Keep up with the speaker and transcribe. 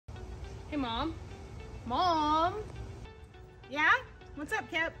Hey, Mom. Mom! Yeah? What's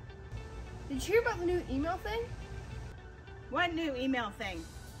up, Kip? Did you hear about the new email thing? What new email thing?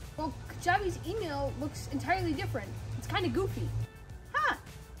 Well, Kajabi's email looks entirely different. It's kind of goofy. Huh.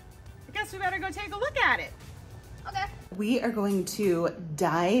 I guess we better go take a look at it. Okay. We are going to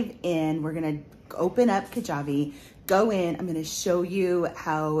dive in. We're going to open up Kajabi, go in. I'm going to show you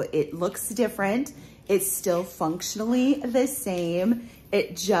how it looks different. It's still functionally the same.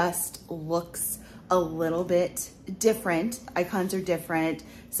 It just looks a little bit different. Icons are different.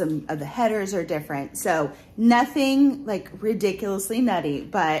 Some of the headers are different. So nothing like ridiculously nutty,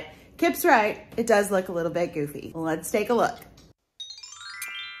 but Kip's right. It does look a little bit goofy. Let's take a look.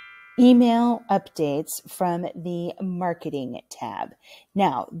 Email updates from the marketing tab.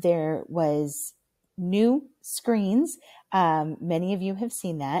 Now, there was new screens. Many of you have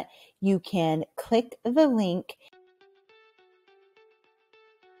seen that. You can click the link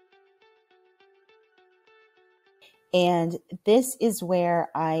and this is where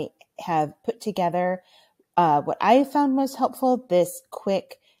I have put together what I found most helpful, this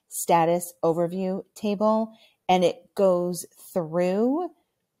quick status overview table, and it goes through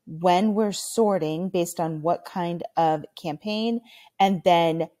when we're sorting based on what kind of campaign, and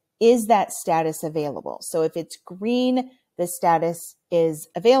then is that status available? So if it's green, the status is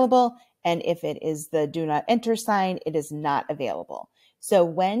available, and if it is the do not enter sign, it is not available. So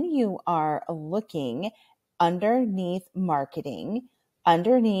when you are looking underneath marketing,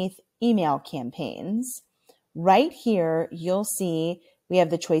 underneath email campaigns, right here, you'll see we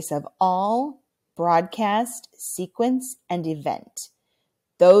have the choice of all, broadcast, sequence, and event.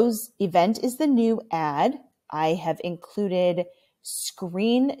 Those event is the new ad. I have included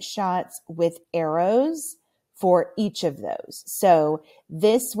screenshots with arrows for each of those. So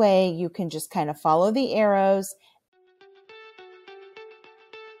this way you can just kind of follow the arrows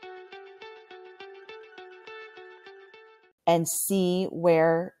and see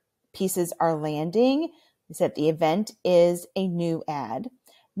where pieces are landing. I said the event is a new ad.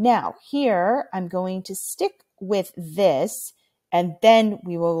 Now here I'm going to stick with this, and then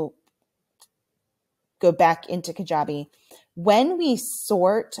we will go back into Kajabi. When we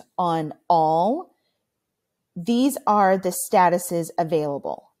sort on all, these are the statuses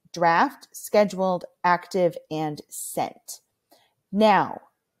available: draft, scheduled, active, and sent. Now,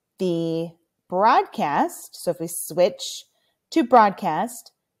 the broadcast, so if we switch to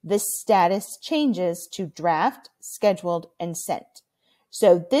broadcast, the status changes to draft, scheduled, and sent.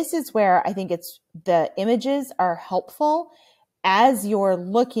 So this is where I think the images are helpful as you're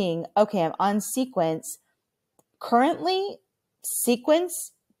looking, okay, I'm on sequence. Currently,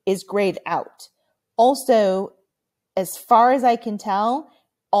 sequence is grayed out. Also, as far as I can tell,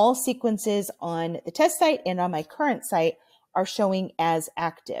 all sequences on the test site and on my current site are showing as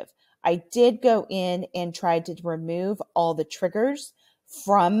active. I did go in and tried to remove all the triggers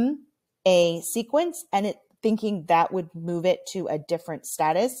from a sequence, and thinking that would move it to a different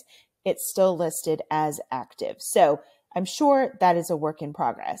status. It's still listed as active. So I'm sure that is a work in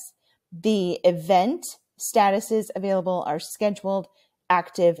progress. The event statuses available are scheduled,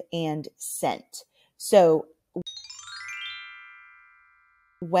 active, and sent. So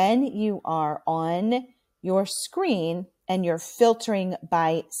when you are on your screen and you're filtering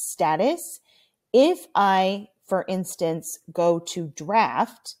by status, if I, for instance, go to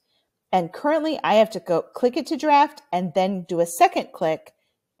draft, and currently I have to go click it to draft and then do a second click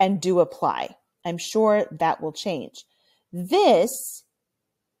and do apply. I'm sure that will change. This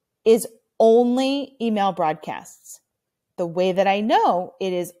is only email broadcasts. The way that I know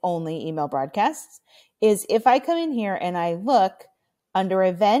it is only email broadcasts is if I come in here and I look under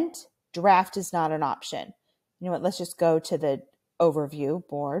event, draft is not an option. You know what? Let's just go to the overview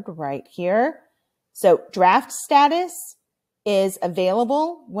board right here. So draft status is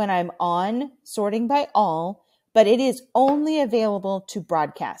available when I'm on sorting by all, but it is only available to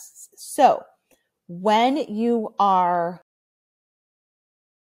broadcasts. So when you are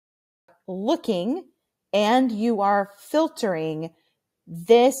looking and you are filtering,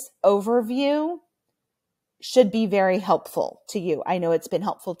 this overview should be very helpful to you. I know it's been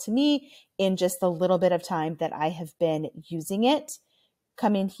helpful to me in just the little bit of time that I have been using it.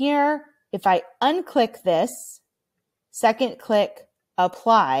 Come in here. If I unclick this, second click,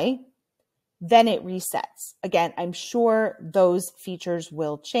 apply, then it resets. Again, I'm sure those features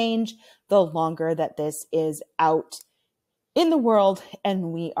will change the longer that this is out in the world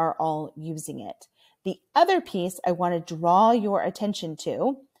and we are all using it. The other piece I want to draw your attention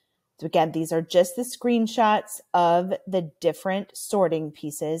to, so again, these are just the screenshots of the different sorting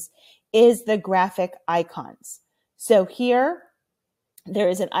pieces, is the graphic icons. So here there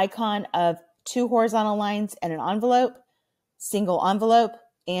is an icon of 2 horizontal lines and an envelope, single envelope,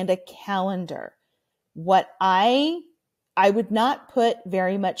 and a calendar. What I would not put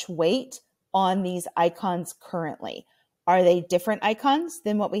very much weight on these icons currently. Are they different icons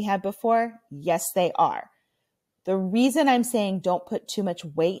than what we had before? Yes, they are. The reason I'm saying don't put too much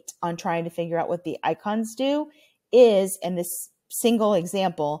weight on trying to figure out what the icons do is, in this single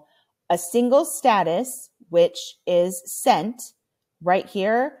example, a single status, which is sent right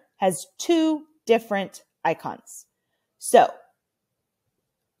here, has 2 different icons. So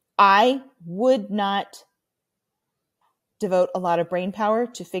I would not devote a lot of brain power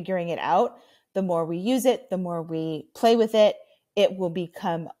to figuring it out. The more we use it, the more we play with it, it will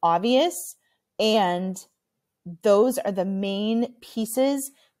become obvious. And those are the main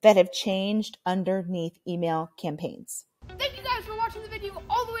pieces that have changed underneath email campaigns. Thank you guys for watching the video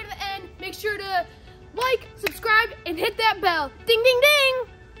all the way to the end. Make sure to like, subscribe, and hit that bell. Ding, ding, ding!